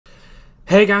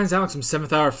Hey guys, Alex from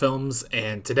 7th Hour Films,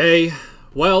 and today,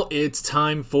 well, it's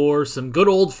time for some good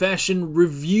old-fashioned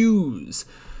reviews,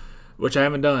 which I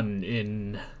haven't done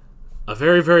in a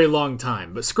very, very long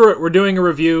time. But screw it, we're doing a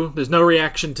review. There's no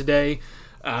reaction today.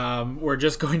 We're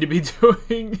just going to be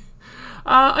doing...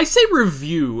 I say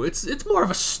review. It's more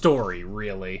of a story,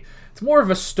 really. It's more of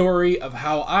a story of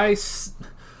how I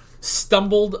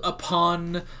stumbled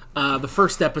upon the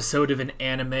first episode of an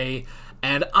anime,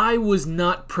 and I was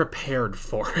not prepared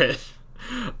for it.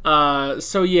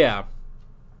 So yeah,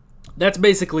 that's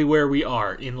basically where we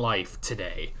are in life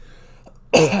today.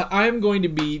 I'm going to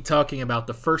be talking about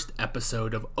the first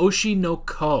episode of Oshi No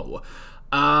Ko.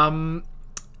 And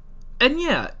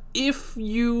yeah, if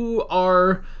you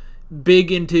are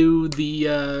big into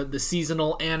the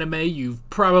seasonal anime, you've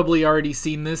probably already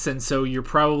seen this, and so you're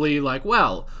probably like,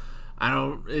 well,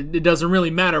 it doesn't really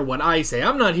matter what I say.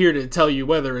 I'm not here to tell you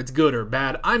whether it's good or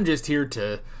bad. I'm just here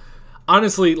to,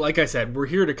 honestly, like I said, we're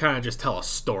here to kind of just tell a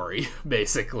story,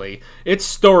 basically. It's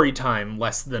story time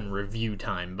less than review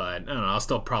time, but I don't know, I'll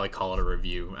still probably call it a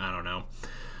review. I don't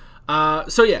know.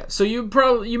 So yeah, so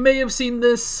you may have seen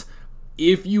this.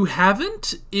 If you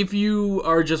haven't, if you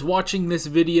are just watching this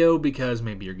video because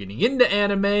maybe you're getting into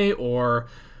anime, or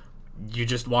you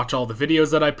just watch all the videos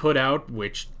that I put out,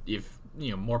 which, if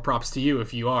more props to you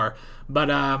if you are. But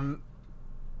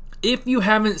if you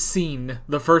haven't seen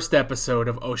the first episode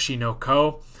of Oshi No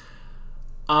Ko,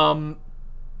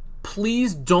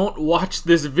 please don't watch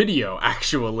this video,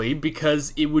 actually,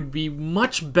 because it would be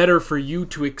much better for you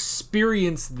to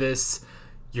experience this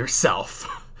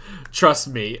yourself. Trust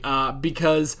me,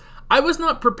 because I was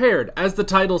not prepared. As the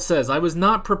title says, I was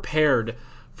not prepared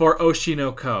for Oshi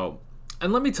No Ko.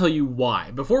 And let me tell you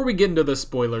why. Before we get into the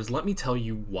spoilers, let me tell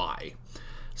you why.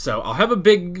 So, I'll have a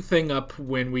big thing up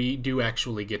when we do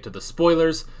actually get to the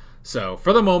spoilers. So,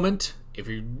 for the moment, if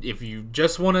you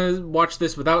just want to watch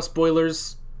this without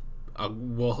spoilers,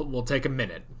 we'll take a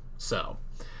minute. So,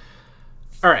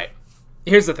 alright,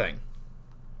 here's the thing.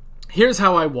 Here's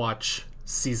how I watch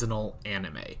seasonal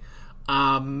anime.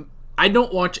 I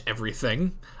don't watch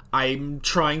everything. I'm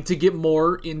trying to get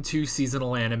more into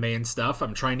seasonal anime and stuff.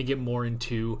 I'm trying to get more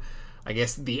into, I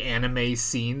guess, the anime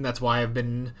scene. That's why I've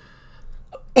been...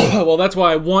 well, that's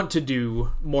why I want to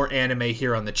do more anime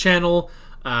here on the channel.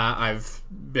 I've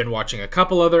been watching a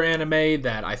couple other anime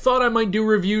that I thought I might do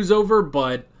reviews over,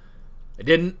 but I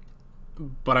didn't.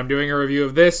 But I'm doing a review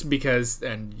of this because,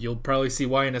 and you'll probably see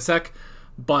why in a sec,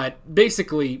 but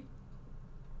basically,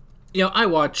 I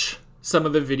watch some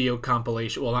of the video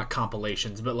compilation, well, not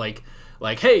compilations, but like,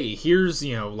 hey, here's,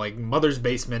 like Mother's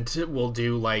Basement will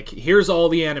do, like, here's all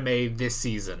the anime this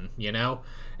season,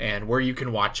 and where you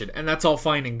can watch it, and that's all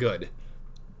fine and good.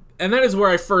 And that is where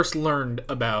I first learned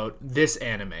about this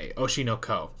anime, Oshi No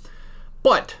Ko.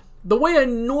 But the way I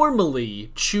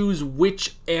normally choose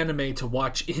which anime to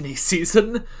watch in a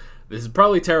season, this is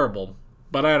probably terrible,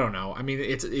 but I don't know. I mean,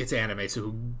 it's anime, so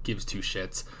who gives two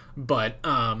shits? But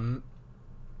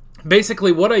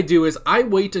basically what I do is I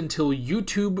wait until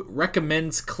YouTube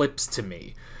recommends clips to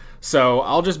me. So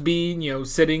I'll just be,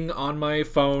 sitting on my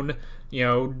phone,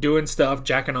 doing stuff,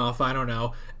 jacking off, I don't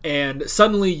know, and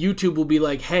suddenly YouTube will be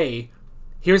like, hey,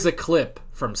 here's a clip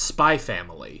from Spy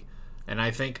Family. And I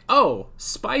think, oh,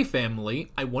 Spy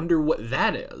Family, I wonder what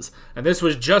that is. And this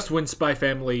was just when Spy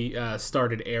Family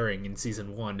started airing in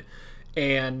Season 1.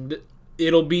 And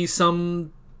it'll be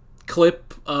some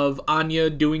clip of Anya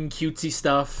doing cutesy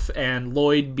stuff, and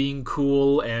Lloyd being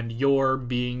cool, and Yor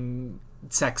being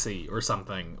sexy or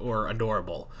something, or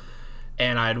adorable.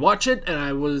 And I'd watch it, and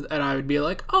I would be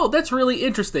like, oh, that's really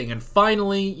interesting. And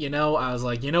finally, I was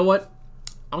like, you know what?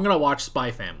 I'm gonna watch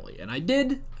Spy Family. And I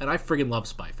did, and I friggin' love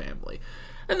Spy Family.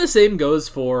 And the same goes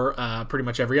for pretty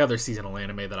much every other seasonal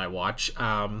anime that I watch.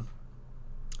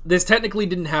 This technically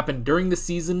didn't happen during the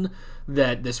season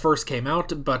that this first came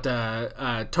out, but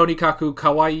Tonikaku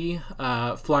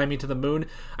Kawaii, Fly Me to the Moon,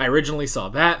 I originally saw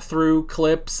that through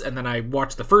clips, and then I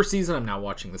watched the first season. I'm now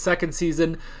watching the second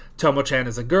season. Tomo-chan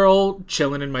is a girl,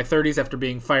 chilling in my 30s after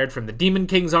being fired from the Demon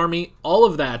King's army. All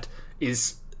of that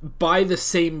is by the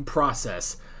same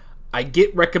process. I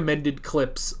get recommended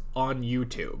clips on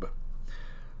YouTube.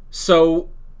 So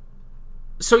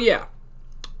yeah.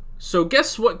 So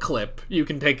guess what clip, you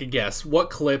can take a guess, what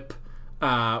clip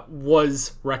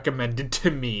was recommended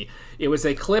to me. It was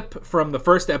a clip from the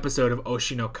first episode of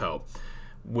Oshi No Ko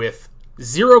with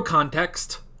zero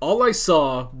context. All I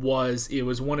saw was it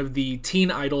was one of the teen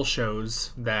idol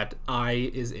shows that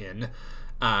I is in,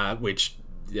 which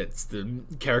That's the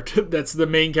character. That's the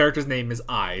main character's name is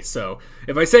Ai. So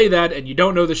if I say that and you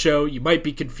don't know the show, you might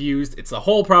be confused. It's a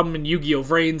whole problem in Yu-Gi-Oh!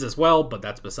 Vrains as well, but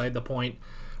that's beside the point.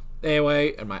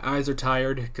 Anyway, and my eyes are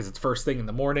tired because it's first thing in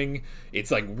the morning.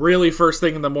 It's like really first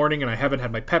thing in the morning, and I haven't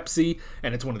had my Pepsi,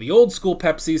 and it's one of the old school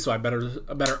Pepsi, so I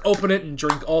better open it and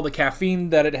drink all the caffeine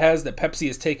that it has that Pepsi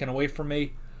has taken away from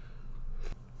me.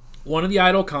 One of the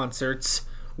Idol concerts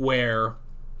where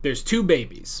there's two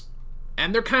babies,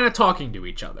 and they're kind of talking to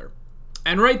each other.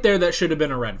 And right there, that should have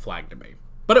been a red flag to me.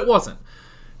 But it wasn't.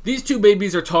 These two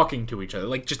babies are talking to each other,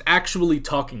 like just actually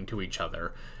talking to each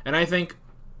other. And I think,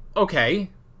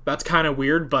 okay, that's kind of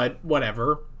weird, but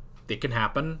whatever. It can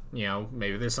happen. You know,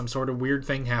 maybe there's some sort of weird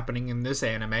thing happening in this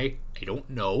anime. I don't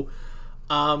know.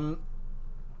 And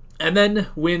then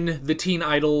when the teen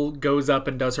idol goes up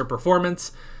and does her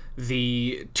performance,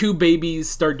 the two babies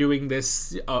start doing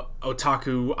this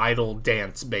otaku idol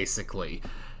dance, basically.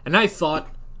 And I thought,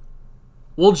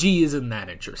 well, gee, isn't that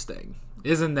interesting?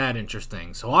 Isn't that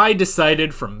interesting? So I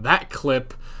decided from that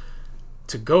clip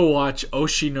to go watch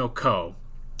Oshi No Ko.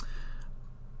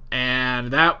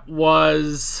 And that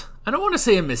was, I don't want to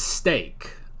say a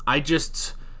mistake. I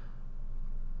just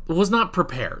was not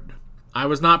prepared. I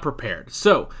was not prepared.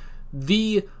 So,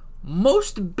 the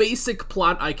most basic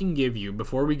plot I can give you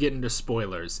before we get into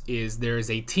spoilers is there is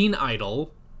a teen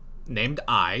idol named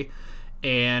Ai,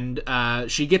 and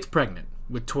she gets pregnant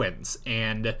with twins.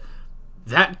 And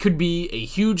that could be a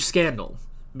huge scandal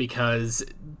because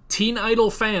teen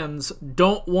idol fans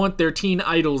don't want their teen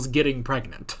idols getting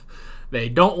pregnant. They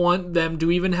don't want them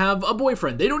to even have a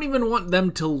boyfriend. They don't even want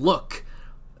them to look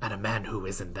at a man who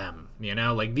isn't them. You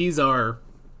know, like these are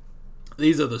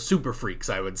the super freaks,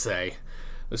 I would say.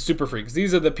 The super freaks.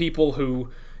 These are the people who,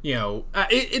 you know,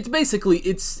 it's basically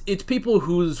it's people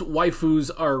whose waifus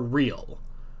are real,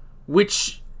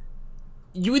 which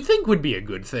you would think would be a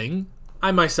good thing.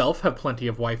 I myself have plenty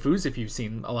of waifus if you've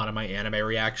seen a lot of my anime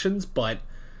reactions, but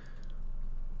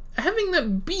having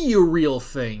that be a real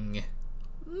thing,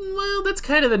 well, that's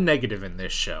kind of the negative in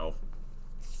this show.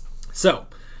 So,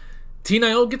 teen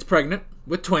idol gets pregnant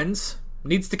with twins,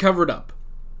 needs to cover it up.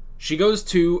 She goes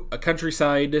to a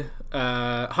countryside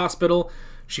hospital.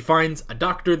 She finds a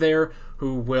doctor there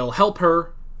who will help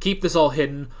her keep this all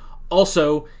hidden.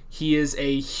 Also, he is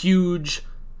a huge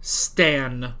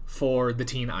stan for the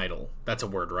teen idol. That's a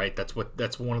word, right? That's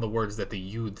one of the words that the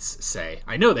youths say.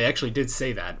 I know they actually did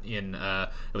say that in at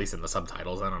least in the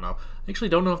subtitles. I don't know. I actually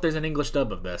don't know if there's an English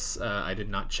dub of this. I did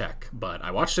not check, but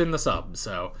I watched it in the sub.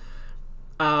 So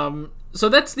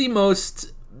that's the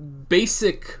most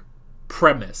basic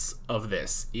premise of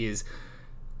this is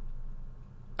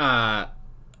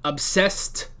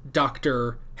obsessed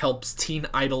doctor helps teen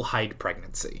idol hide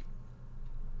pregnancy.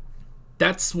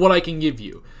 That's what I can give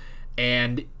you.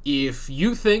 And if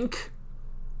you think,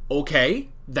 okay,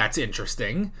 that's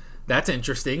interesting,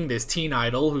 this teen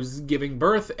idol who's giving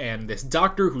birth and this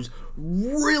doctor who's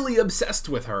really obsessed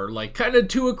with her, like kind of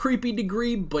to a creepy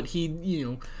degree, but he, you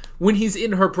know, when he's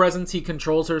in her presence, he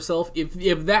controls herself.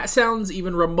 If that sounds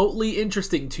even remotely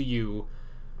interesting to you,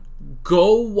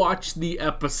 go watch the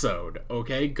episode,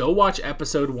 okay? Go watch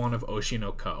episode 1 of Oshi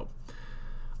No Ko.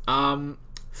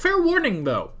 Fair warning,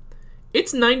 though.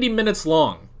 It's 90 minutes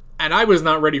long, and I was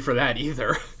not ready for that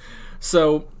either.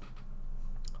 So,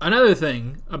 another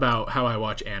thing about how I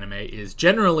watch anime is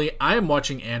generally I am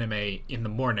watching anime in the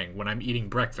morning when I'm eating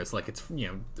breakfast, like it's, you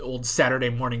know, old Saturday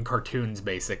morning cartoons,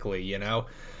 basically, you know?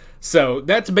 So,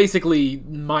 that's basically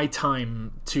my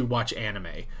time to watch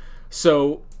anime.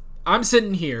 So, I'm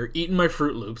sitting here eating my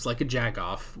Fruit Loops like a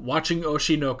jack-off, watching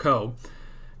Oshi No Ko,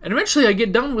 and eventually I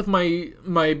get done with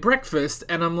my breakfast,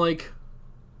 and I'm like,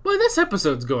 well, this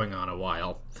episode's going on a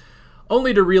while.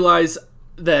 Only to realize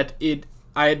that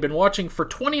I had been watching for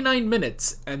 29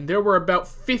 minutes, and there were about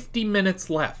 50 minutes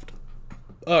left.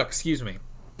 Oh, excuse me.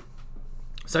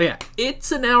 So yeah,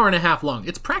 it's an hour and a half long.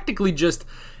 It's practically just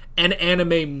an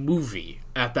anime movie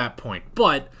at that point,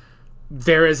 but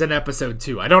there is an episode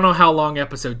 2. I don't know how long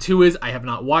episode 2 is. I have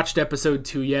not watched episode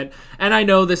 2 yet, and I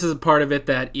know this is a part of it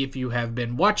that if you have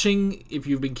been watching, if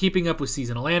you've been keeping up with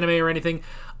seasonal anime or anything,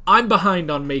 I'm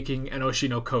behind on making an Oshi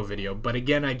No Ko video, but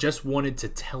again, I just wanted to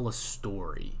tell a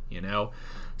story, you know?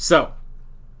 So,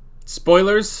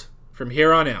 spoilers from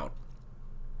here on out.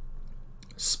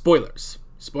 Spoilers.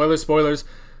 Spoilers.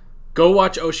 Go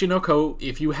watch Oshi No Ko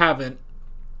if you haven't.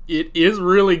 It is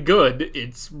really good.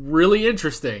 It's really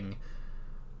interesting.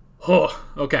 Oh,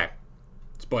 okay.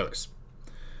 Spoilers.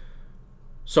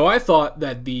 So I thought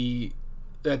that the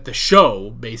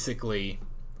show basically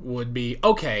would be,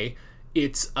 okay,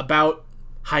 it's about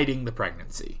hiding the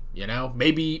pregnancy, you know?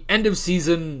 Maybe end of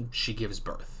season, she gives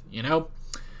birth, you know?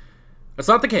 That's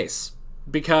not the case,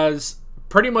 because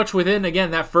pretty much within,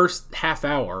 again, that first half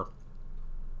hour,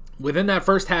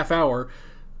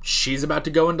 she's about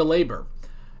to go into labor.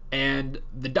 And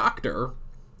the doctor,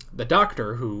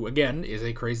 who, again, is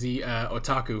a crazy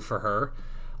otaku for her,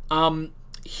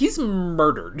 he's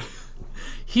murdered.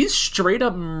 He's straight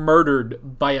up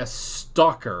murdered by a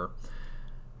stalker.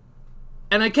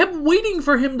 And I kept waiting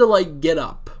for him to, like, get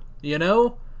up, you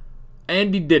know?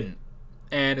 And he didn't.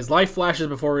 And his life flashes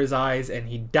before his eyes, and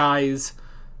he dies,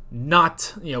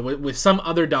 not, you know, with some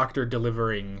other doctor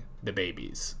delivering the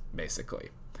babies, basically.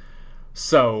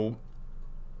 So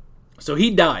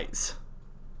he dies.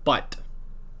 But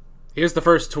here's the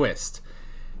first twist.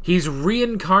 He's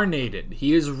reincarnated.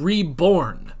 He is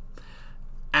reborn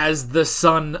as the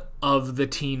son of the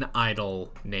teen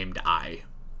idol named Ai.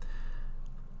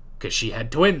 Because she had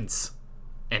twins.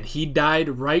 And he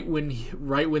died right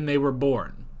when they were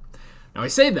born. Now I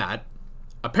say that,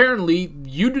 apparently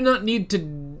you do not need to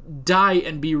die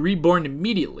and be reborn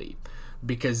immediately.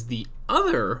 Because the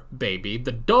other baby,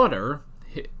 the daughter,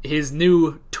 his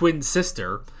new twin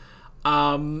sister,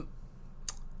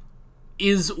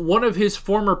 is one of his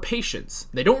former patients.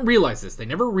 They don't realize this. They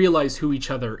never realize who each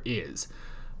other is.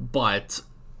 But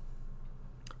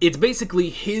it's basically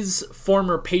his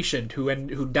former patient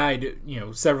who died, you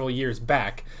know, several years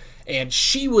back. And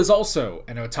she was also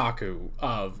an otaku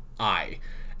of Ai.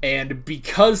 And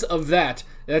because of that,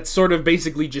 that's sort of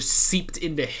basically just seeped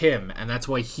into him. And that's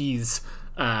why he's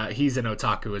an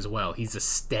otaku as well. He's a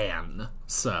stan.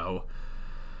 So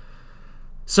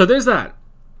there's that.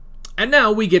 And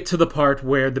now we get to the part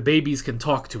where the babies can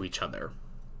talk to each other.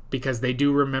 Because they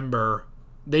do remember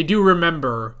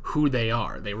who they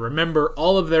are. They remember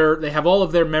they have all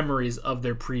of their memories of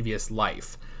their previous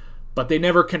life. But they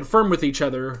never confirm with each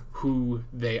other who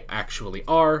they actually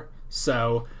are.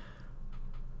 So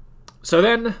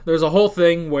then there's a whole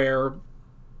thing where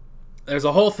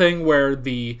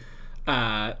the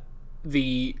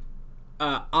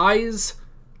Ai's,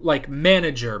 like,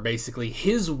 manager, basically,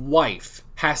 his wife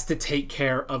has to take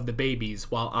care of the babies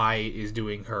while Ai is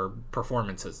doing her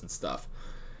performances and stuff.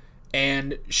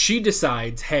 And she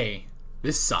decides, hey,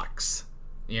 this sucks.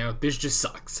 You know, this just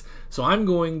sucks. So I'm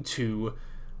going to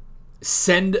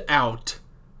send out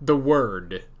the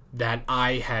word that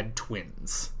I had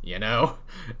twins, you know?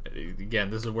 Again,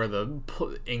 this is where the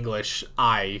English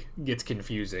I gets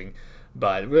confusing,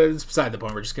 but it's beside the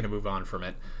point. We're just going to move on from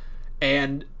it.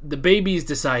 And the babies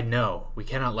decide, no, we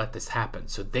cannot let this happen.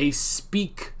 So they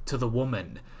speak to the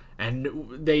woman, and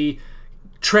they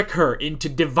trick her into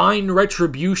divine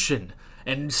retribution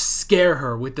and scare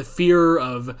her with the fear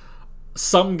of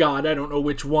some god. I don't know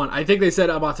which one. I think they said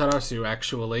Amaterasu,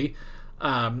 actually.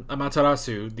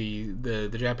 Amaterasu,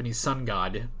 the Japanese sun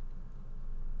god.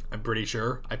 I'm pretty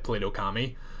sure. I played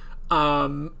Okami.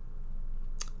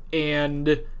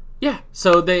 And yeah,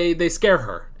 so they scare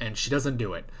her, and she doesn't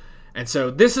do it. And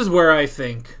so this is where I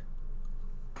think,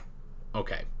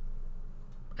 okay,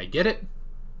 I get it.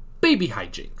 Baby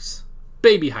hijinks.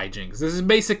 Baby hijinks. This is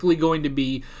basically going to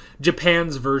be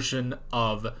Japan's version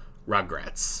of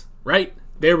Rugrats, right?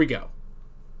 There we go.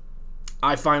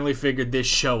 I finally figured this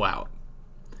show out.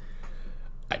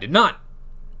 I did not.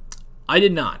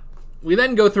 We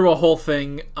then go through a whole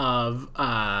thing of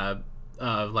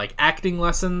like acting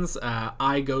lessons.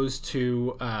 Ai goes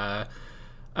to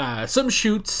some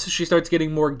shoots. She starts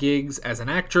getting more gigs as an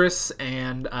actress,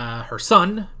 and her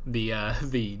son,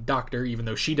 the doctor, even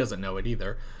though she doesn't know it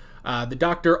either, the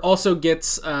doctor also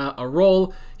gets a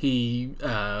role. He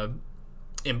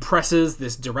impresses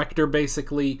this director,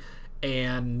 basically,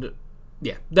 and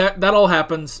yeah, that all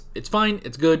happens. It's fine.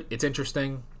 It's good. It's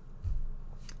interesting.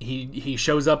 He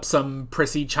shows up some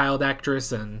prissy child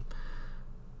actress, and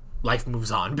life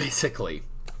moves on, basically.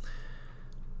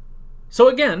 So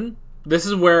again, this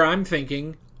is where I'm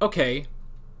thinking, okay,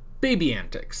 baby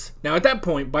antics. Now at that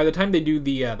point, by the time they do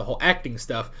the whole acting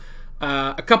stuff,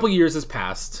 a couple years has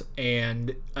passed,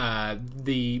 and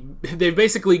they've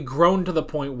basically grown to the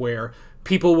point where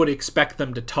people would expect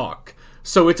them to talk.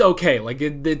 So it's okay, like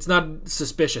it's not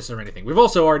suspicious or anything. We've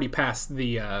also already passed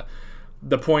the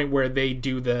point where they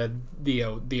do the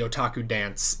otaku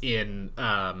dance in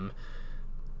the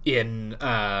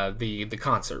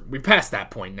concert. We've passed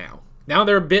that point now. Now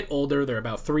they're a bit older. They're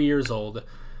about 3 years old,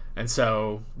 and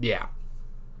so yeah.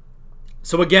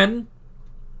 So again,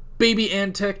 baby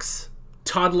antics,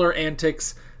 toddler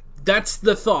antics. That's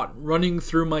the thought running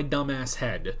through my dumbass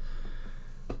head.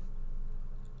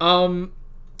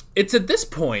 It's at this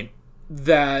point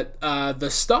that the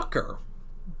stalker,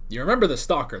 you remember the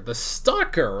Stalker. The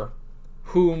Stalker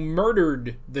who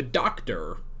murdered the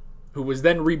Doctor, who was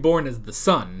then reborn as the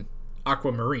Sun,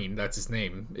 Aquamarine, that's his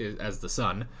name, as the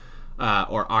Sun,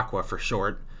 or Aqua for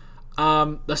short.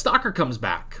 The Stalker comes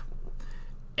back,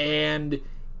 and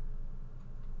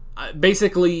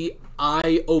basically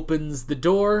I opens the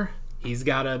door. He's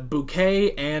got a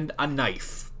bouquet and a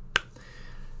knife,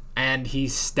 and he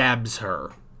stabs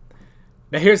her.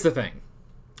 Now here's the thing.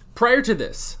 Prior to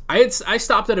this, I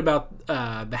stopped at about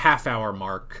the half-hour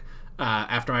mark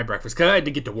after my breakfast because I had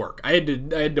to get to work. I had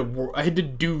to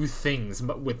do things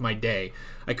with my day.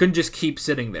 I couldn't just keep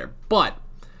sitting there. But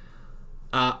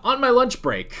on my lunch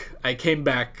break, I came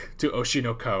back to Oshi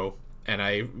No Ko, and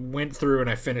I went through and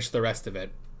I finished the rest of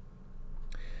it.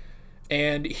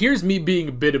 And here's me being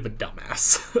a bit of a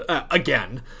dumbass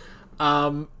again.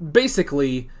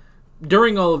 Basically,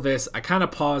 during all of this, I kind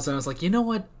of paused and I was like, you know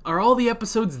what? Are all the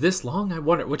episodes this long? I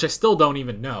wonder, which I still don't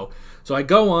even know. So I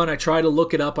go on, I try to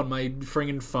look it up on my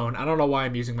friggin' phone. I don't know why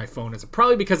I'm using my phone. It's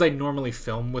probably because I normally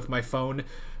film with my phone,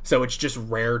 so it's just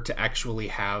rare to actually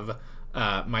have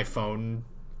my phone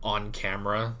on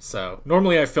camera. So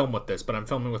normally I film with this, but I'm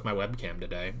filming with my webcam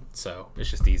today, so it's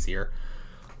just easier.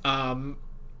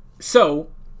 So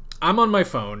I'm on my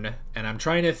phone and I'm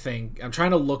trying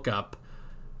to look up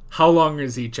how long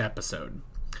is each episode.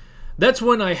 That's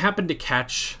when I happened to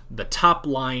catch the top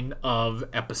line of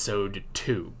episode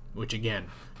 2, which again,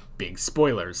 big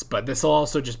spoilers, but this will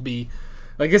also just be,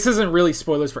 like, this isn't really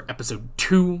spoilers for episode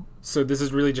 2, so this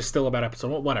is really just still about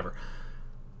episode 1, whatever.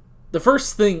 The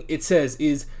first thing it says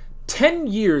is 10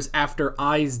 years after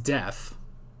Ai's death.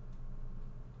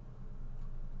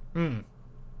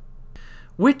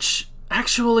 Which,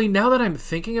 actually, now that I'm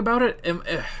thinking about it,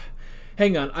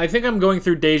 hang on, I think I'm going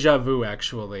through deja vu,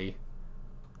 actually.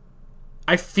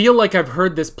 I feel like I've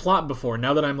heard this plot before,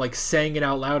 now that I'm, like, saying it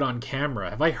out loud on camera.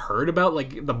 Have I heard about,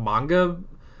 like, the manga?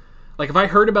 Like, have I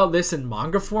heard about this in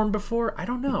manga form before? I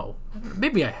don't know.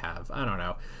 Maybe I have. I don't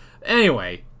know.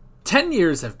 Anyway, 10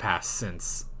 years have passed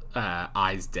since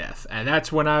Ai's death, and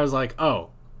that's when I was like,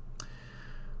 oh,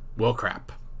 well,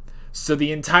 crap. So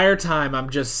the entire time, I'm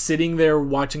just sitting there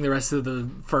watching the rest of the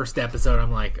first episode.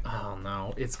 I'm like, oh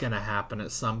no, it's going to happen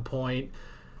at some point.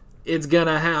 It's going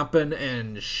to happen,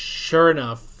 and sure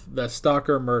enough, the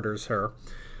Stalker murders her.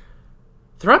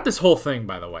 Throughout this whole thing,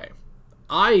 by the way,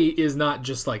 Ai is not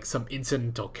just like some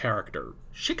incidental character.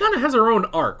 She kind of has her own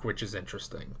arc, which is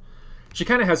interesting. Which is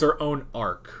kind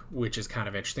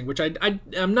of interesting, which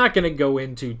I'm not going to go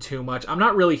into too much. I'm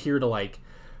not really here to, like,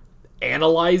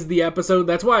 analyze the episode.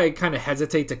 That's why I kind of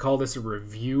hesitate to call this a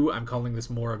review. I'm calling this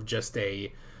more of just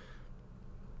a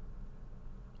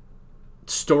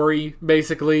story,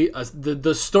 basically.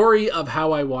 The story of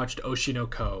how I watched Oshi No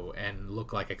Ko and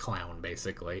look like a clown,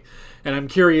 basically. And I'm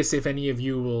curious if any of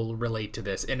you will relate to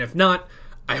this. And if not,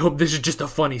 I hope this is just a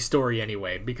funny story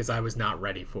anyway, because I was not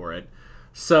ready for it.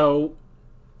 So,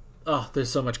 oh,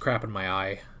 there's so much crap in my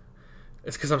eye.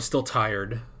 It's because I'm still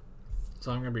tired.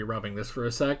 So I'm going to be rubbing this for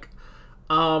a sec.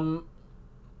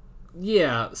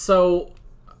 Yeah, so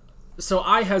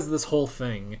Ai has this whole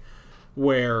thing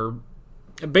where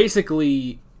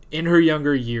basically in her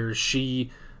younger years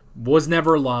she was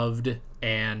never loved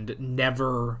and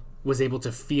never was able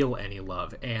to feel any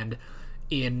love. And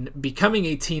in becoming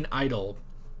a teen idol,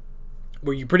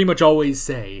 where you pretty much always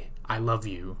say, I love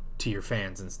you, to your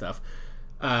fans and stuff,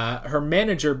 her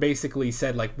manager basically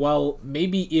said, like, well,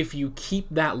 maybe if you keep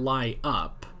that lie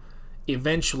up,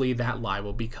 eventually that lie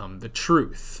will become the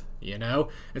truth, you know?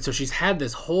 And so she's had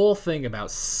this whole thing about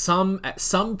at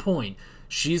some point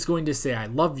she's going to say I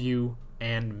love you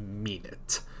and mean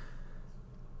it.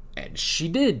 And she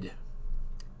did.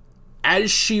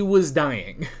 As she was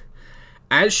dying,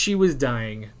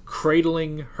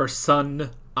 cradling her son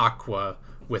Aqua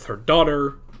with her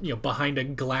daughter, you know, behind a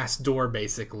glass door,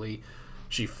 basically,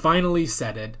 she finally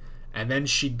said it, and then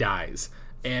she dies.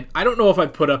 And I don't know if I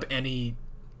put up any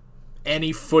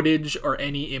footage or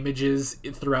any images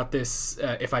throughout this,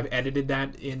 if I've edited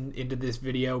that into this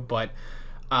video, but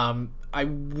I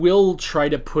will try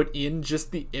to put in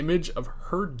just the image of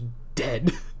her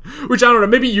dead. Which, I don't know,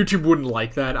 maybe YouTube wouldn't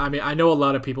like that. I mean, I know a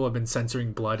lot of people have been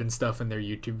censoring blood and stuff in their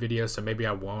YouTube videos, so maybe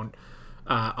I won't.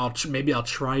 Maybe I'll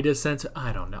try to censor.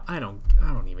 I don't know. I don't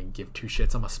even give two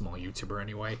shits. I'm a small YouTuber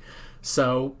anyway.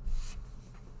 So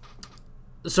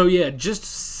yeah, just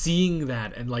seeing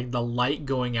that and, like, the light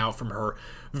going out from her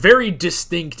very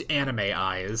distinct anime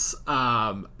eyes,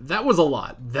 that was a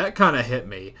lot. That kind of hit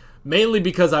me. Mainly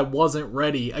because I wasn't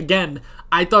ready. Again,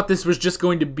 I thought this was just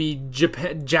going to be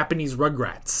Japanese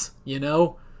Rugrats, you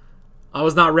know? I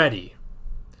was not ready.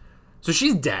 So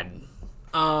she's dead.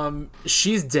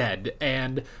 she's dead,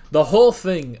 and the whole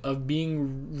thing of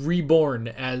being reborn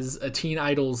as a teen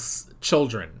idol's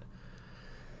children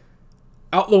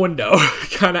out the window,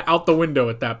 kind of out the window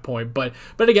at that point. But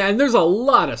again, there's a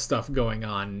lot of stuff going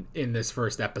on in this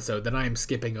first episode that I am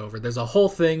skipping over. There's a whole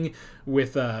thing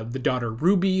with the daughter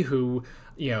Ruby, who,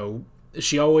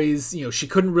 she always, she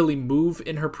couldn't really move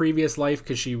in her previous life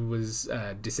because she was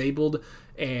disabled,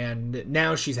 and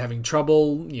now she's having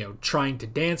trouble, trying to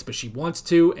dance, but she wants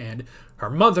to, and her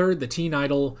mother, the teen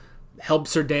idol,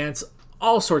 helps her dance.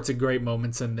 All sorts of great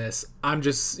moments in this. I'm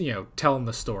just, telling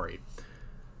the story.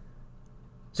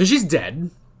 So she's dead,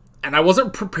 and I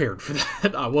wasn't prepared for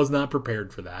that. I was not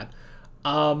prepared for that.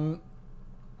 And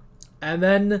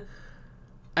then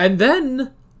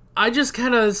I just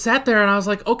kind of sat there and I was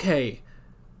like, okay,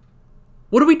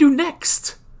 what do we do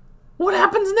next? What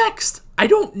happens next? I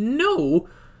don't know.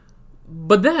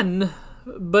 But then,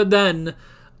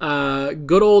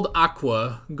 good old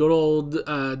Aqua, good old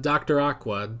Dr.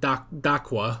 Aqua,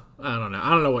 Dakwa, I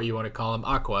don't know what you want to call him,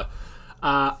 Aqua.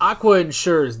 Aqua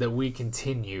ensures that we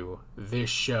continue this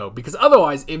show, because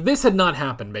otherwise, if this had not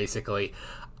happened, basically,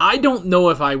 I don't know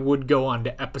if I would go on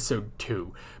to episode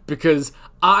 2, because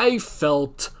I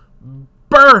felt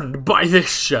burned by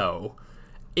this show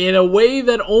in a way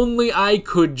that only I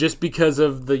could, just because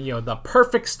of the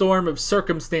perfect storm of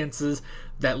circumstances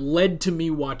that led to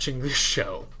me watching this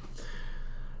show.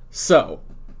 So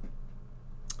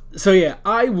yeah,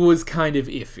 I was kind of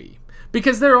iffy.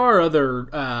 Because there are another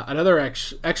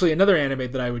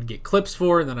anime that I would get clips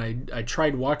for, and then I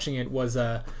tried watching it, was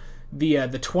the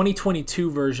 2022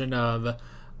 version of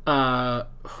how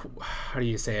do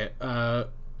you say it,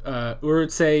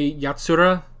 Urusei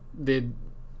Yatsura.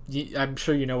 I'm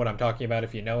sure you know what I'm talking about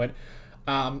if you know it.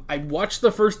 I watched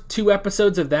the first 2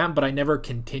 episodes of that, but I never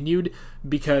continued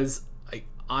because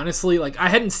honestly, I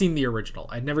hadn't seen the original.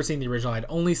 I'd never seen the original. I'd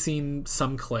only seen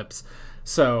some clips.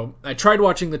 So I tried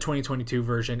watching the 2022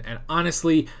 version, and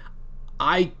honestly,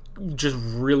 I just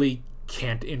really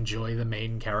can't enjoy the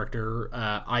main character.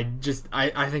 I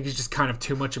think he's just kind of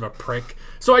too much of a prick,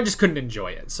 so I just couldn't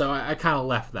enjoy it. So I kind of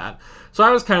left that. So I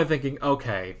was kind of thinking,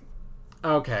 okay,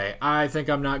 I think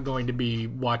I'm not going to be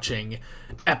watching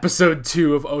episode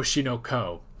 2 of Oshi No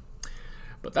Ko.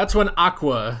 But that's when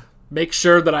Aqua makes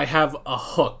sure that I have a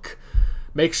hook.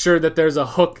 Make sure that there's a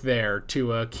hook there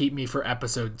to keep me for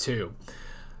episode 2.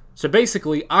 So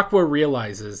basically, Aqua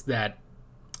realizes that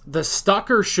the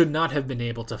stalker should not have been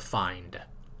able to find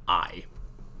Ai.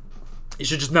 It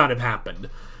should just not have happened,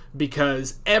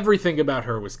 because everything about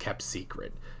her was kept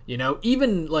secret.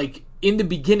 Even in the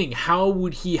beginning, how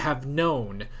would he have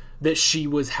known that she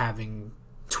was having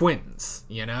twins?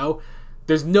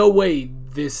 There's no way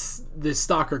this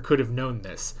stalker could have known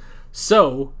this.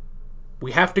 So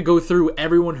we have to go through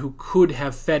everyone who could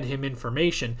have fed him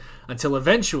information until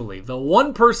eventually the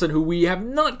one person who we have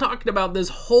not talked about this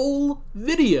whole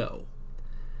video,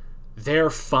 their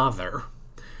father.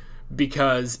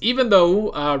 Because even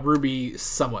though Ruby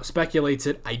somewhat speculates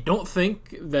it, I don't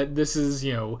think that this is,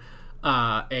 a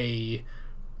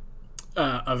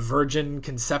virgin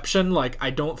conception. I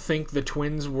don't think the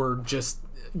twins were just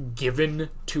given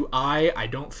to Ai. I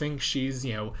don't think she's,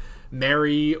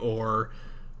 Mary, or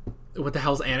what the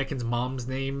hell's Anakin's mom's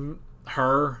name?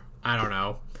 Her? I don't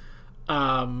know.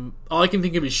 All I can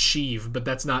think of is Sheev, but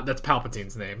that's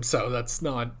Palpatine's name, so that's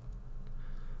not...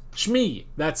 Shmi,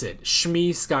 that's it. Shmi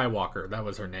Skywalker, that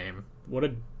was her name. What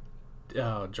a...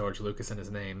 George Lucas and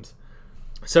his names.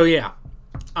 So yeah.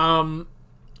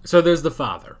 So there's the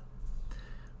father.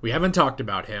 We haven't talked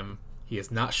about him. He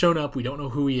has not shown up. We don't know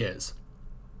who he is.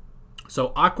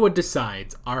 So Aqua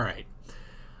decides, alright,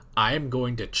 I am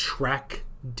going to track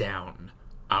down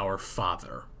our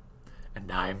father,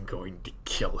 and I'm going to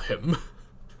kill him.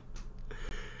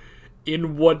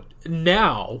 In what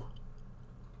now,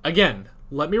 again,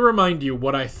 let me remind you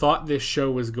what I thought this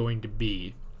show was going to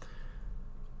be.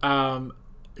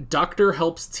 Doctor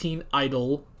helps teen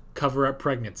idol cover up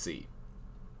pregnancy.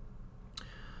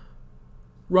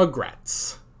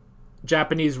 Rugrats.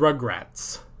 Japanese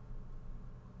Rugrats.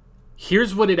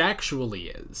 Here's what it actually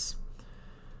is.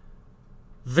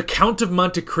 The Count of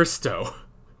Monte Cristo.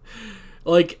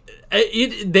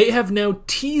 They have now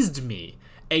teased me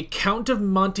a Count of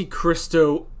Monte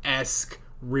Cristo-esque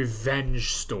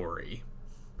revenge story.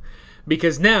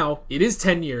 Because now, it is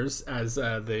 10 years, as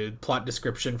the plot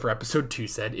description for episode 2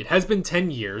 said. It has been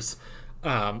 10 years.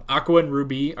 Aqua and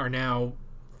Ruby are now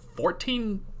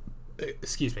 14...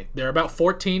 Excuse me. They're about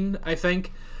 14, I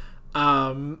think.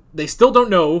 They still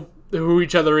don't know who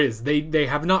each other is. They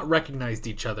have not recognized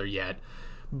each other yet.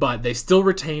 But they still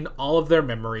retain all of their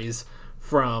memories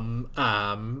from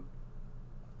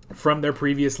their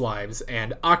previous lives,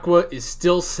 and Aqua is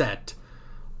still set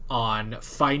on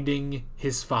finding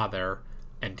his father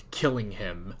and killing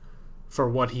him for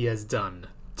what he has done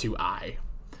to Ai.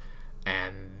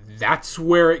 And that's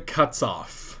where it cuts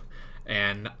off.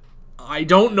 And I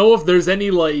don't know if there's any,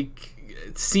 like,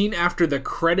 scene after the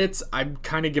credits. I'm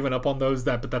kind of giving up on those,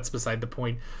 but that's beside the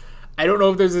point. I don't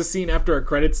know if there's a scene after our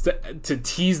credits to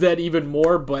tease that even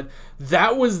more, but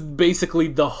that was basically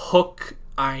the hook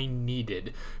I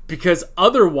needed. Because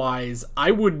otherwise,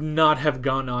 I would not have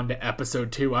gone on to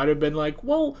episode 2. I'd have been like,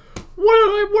 well, what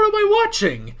am I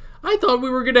watching? I thought we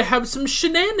were going to have some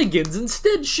shenanigans.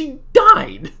 Instead, she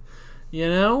died. You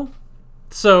know?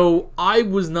 So, I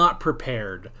was not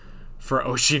prepared for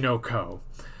Oshi No Ko.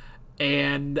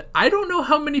 And I don't know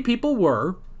how many people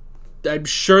were. I'm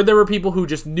sure there were people who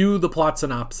just knew the plot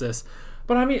synopsis.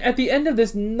 But I mean, at the end of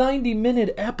this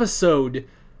 90-minute episode,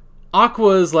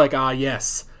 Aqua is like, ah,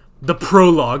 yes, the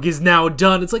prologue is now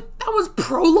done. It's like, that was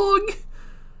prologue?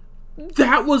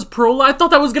 That was prologue? I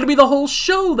thought that was going to be the whole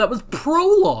show. That was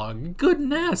prologue.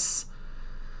 Goodness.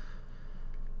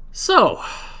 So,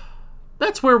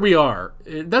 that's where we are.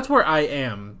 That's where I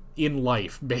am in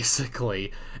life,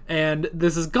 basically. And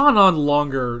this has gone on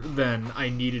longer than I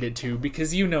needed it to,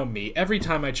 because you know me. Every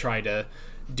time I try to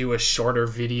do a shorter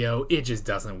video, it just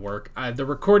doesn't work. The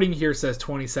recording here says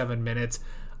 27 minutes.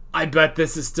 I bet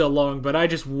this is still long, but I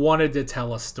just wanted to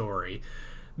tell a story.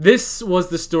 This was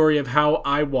the story of how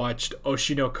I watched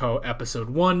Oshi No Ko episode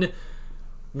 1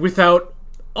 without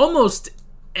almost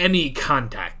any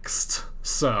context.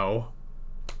 So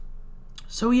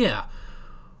yeah.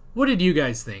 What did you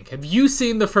guys think? Have you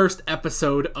seen the first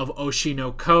episode of Oshi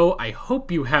No Ko? I hope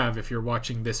you have if you're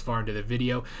watching this far into the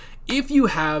video. If you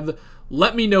have,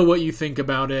 let me know what you think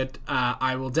about it.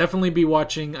 I will definitely be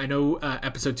watching. I know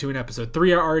episode 2 and episode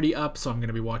 3 are already up, so I'm going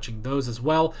to be watching those as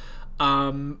well.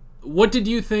 What did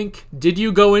you think? Did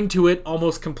you go into it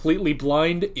almost completely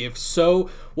blind? If so,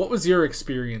 what was your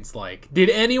experience like? Did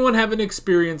anyone have an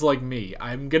experience like me?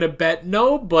 I'm going to bet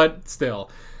no, but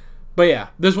still. But yeah,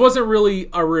 this wasn't really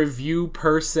a review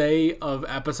per se of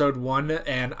episode 1,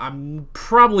 and I'm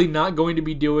probably not going to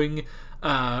be doing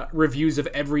reviews of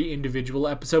every individual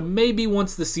episode. Maybe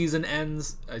once the season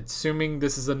ends, assuming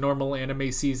this is a normal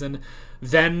anime season,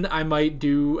 then I might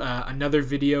do another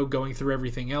video going through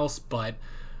everything else. But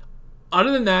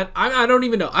other than that, I don't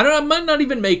even know. I might not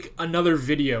even make another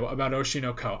video about Oshi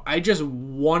No Ko. I just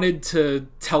wanted to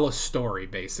tell a story,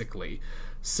 basically.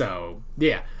 So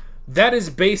yeah. That is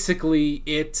basically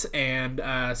it, and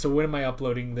so when am I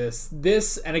uploading this?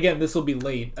 And again, this will be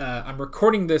late. I'm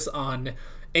recording this on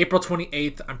April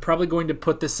 28th. I'm probably going to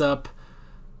put this up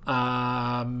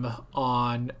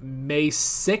on May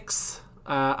 6th.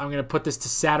 I'm going to put this to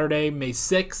Saturday, May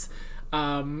 6th.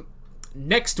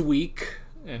 Next week,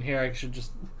 and here I should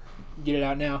just get it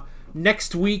out now.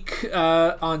 Next week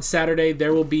on Saturday,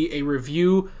 there will be a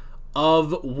review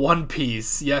of One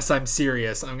Piece. Yes, I'm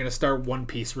serious. I'm gonna start One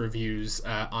Piece reviews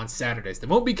on Saturdays. They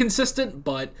won't be consistent,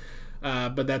 but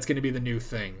that's gonna be the new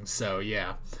thing. So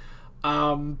yeah.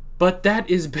 But that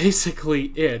is basically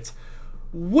it.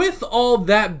 With all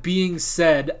that being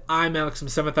said, I'm Alex from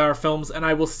 7th Hour Films, and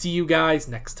I will see you guys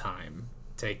next time.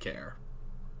 Take care.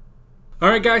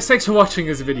 Alright guys, thanks for watching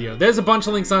this video. There's a bunch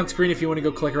of links on screen if you want to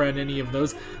go click around any of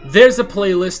those. There's a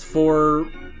playlist for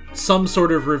some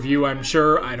sort of review, I'm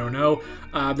sure. I don't know.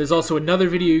 There's also another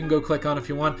video you can go click on if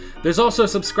you want. There's also a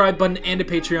subscribe button and a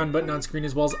Patreon button on screen,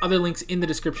 as well as other links in the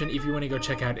description if you want to go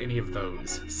check out any of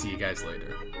those. See you guys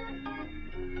later.